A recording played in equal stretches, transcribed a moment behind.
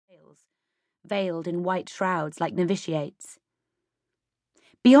angles, veiled in white shrouds like novitiates.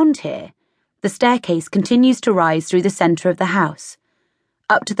 Beyond here, the staircase continues to rise through the centre of the house,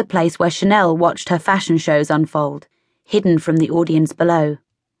 up to the place where Chanel watched her fashion shows unfold, hidden from the audience below,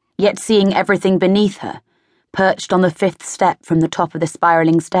 yet seeing everything beneath her, perched on the 5th step from the top of the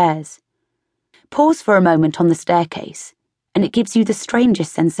spiralling stairs. Pause for a moment on the staircase, and it gives you the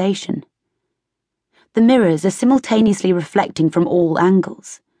strangest sensation. The mirrors are simultaneously reflecting from all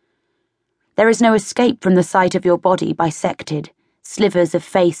angles. There is no escape from the sight of your body bisected, slivers of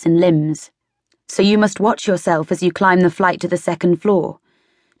face and limbs, so you must watch yourself as you climb the flight to the 2nd floor,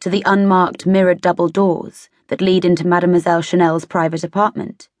 to the unmarked mirrored double doors that lead into Mademoiselle Chanel's private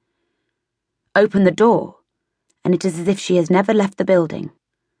apartment. Open the door, and it is as if she has never left the building,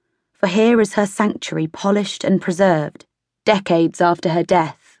 for here is her sanctuary polished and preserved, decades after her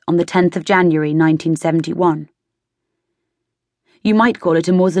death on the 10th of January 1971. You might call it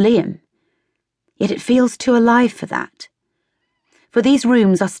a mausoleum, yet it feels too alive for that. For these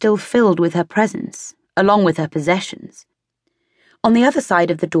rooms are still filled with her presence, along with her possessions. On the other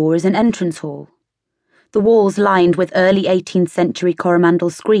side of the door is an entrance hall, the walls lined with early 18th century coromandel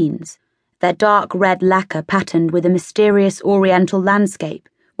screens, their dark red lacquer patterned with a mysterious oriental landscape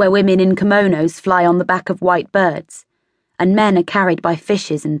where women in kimonos fly on the back of white birds, and men are carried by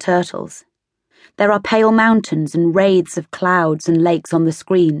fishes and turtles. There are pale mountains and wraiths of clouds and lakes on the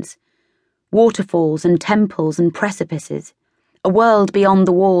screens, waterfalls and temples and precipices, a world beyond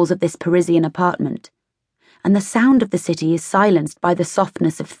the walls of this Parisian apartment, and the sound of the city is silenced by the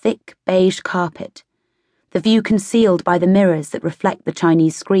softness of thick beige carpet, the view concealed by the mirrors that reflect the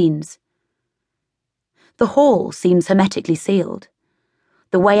Chinese screens. The hall seems hermetically sealed,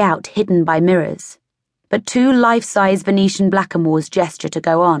 the way out hidden by mirrors, but 2 life-size Venetian blackamoors gesture to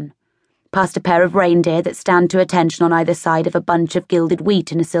go on, past a pair of reindeer that stand to attention on either side of a bunch of gilded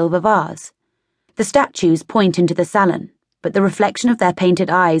wheat in a silver vase. The statues point into the salon, but the reflection of their painted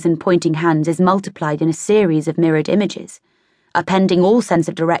eyes and pointing hands is multiplied in a series of mirrored images, upending all sense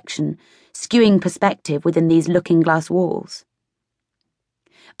of direction, skewing perspective within these looking-glass walls.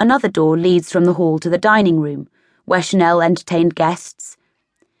 Another door leads from the hall to the dining room, where Chanel entertained guests.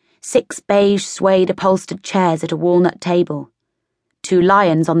 6 beige suede upholstered chairs at a walnut table, 2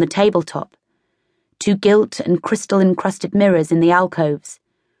 lions on the tabletop, 2 gilt and crystal-encrusted mirrors in the alcoves,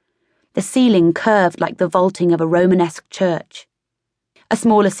 the ceiling curved like the vaulting of a Romanesque church. A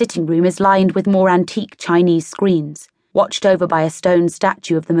smaller sitting room is lined with more antique Chinese screens, watched over by a stone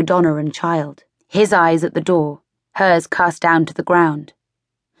statue of the Madonna and Child, his eyes at the door, hers cast down to the ground.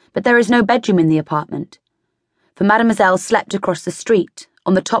 But there is no bedroom in the apartment, for Mademoiselle slept across the street,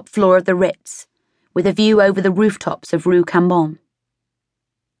 on the top floor of the Ritz, with a view over the rooftops of Rue Cambon.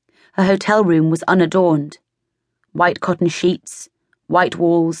 Her hotel room was unadorned. White cotton sheets, white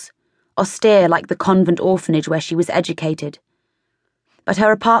walls, austere like the convent orphanage where she was educated. But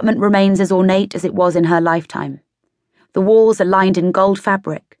her apartment remains as ornate as it was in her lifetime. The walls are lined in gold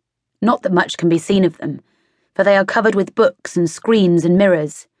fabric, not that much can be seen of them, for they are covered with books and screens and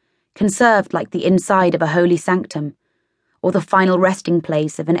mirrors, conserved like the inside of a holy sanctum, or the final resting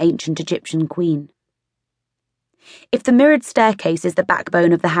place of an ancient Egyptian queen. If the mirrored staircase is the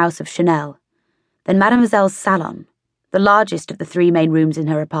backbone of the house of Chanel, then Mademoiselle's salon, the largest of the 3 main rooms in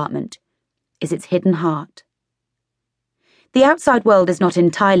her apartment, is its hidden heart. The outside world is not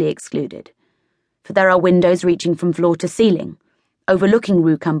entirely excluded, for there are windows reaching from floor to ceiling, overlooking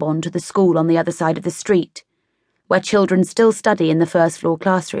Rue Cambon to the school on the other side of the street, where children still study in the 1st floor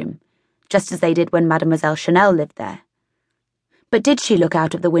classroom, just as they did when Mademoiselle Chanel lived there. But did she look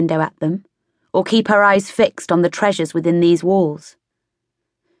out of the window at them, or keep her eyes fixed on the treasures within these walls?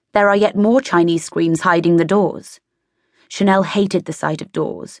 There are yet more Chinese screens hiding the doors. Chanel hated the sight of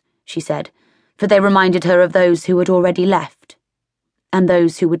doors, she said, for they reminded her of those who had already left, and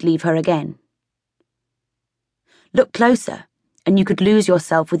those who would leave her again. Look closer, and you could lose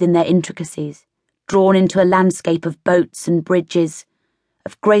yourself within their intricacies, drawn into a landscape of boats and bridges,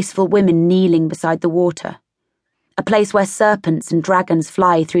 of graceful women kneeling beside the water, a place where serpents and dragons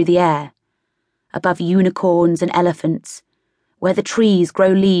fly through the air, above unicorns and elephants, where the trees grow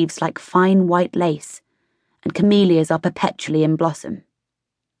leaves like fine white lace, and camellias are perpetually in blossom.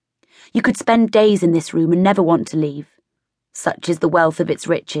 You could spend days in this room and never want to leave. Such is the wealth of its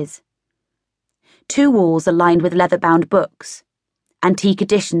riches. 2 walls are lined with leather-bound books, antique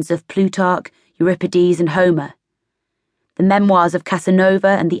editions of Plutarch, Euripides, and Homer, the memoirs of Casanova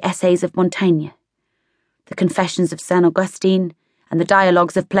and the essays of Montaigne, the Confessions of Saint Augustine, and the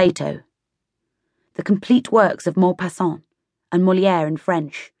dialogues of Plato, the complete works of Maupassant and Molière in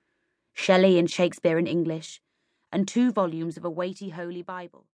French, Shelley and Shakespeare in English, and 2 volumes of a weighty Holy Bible.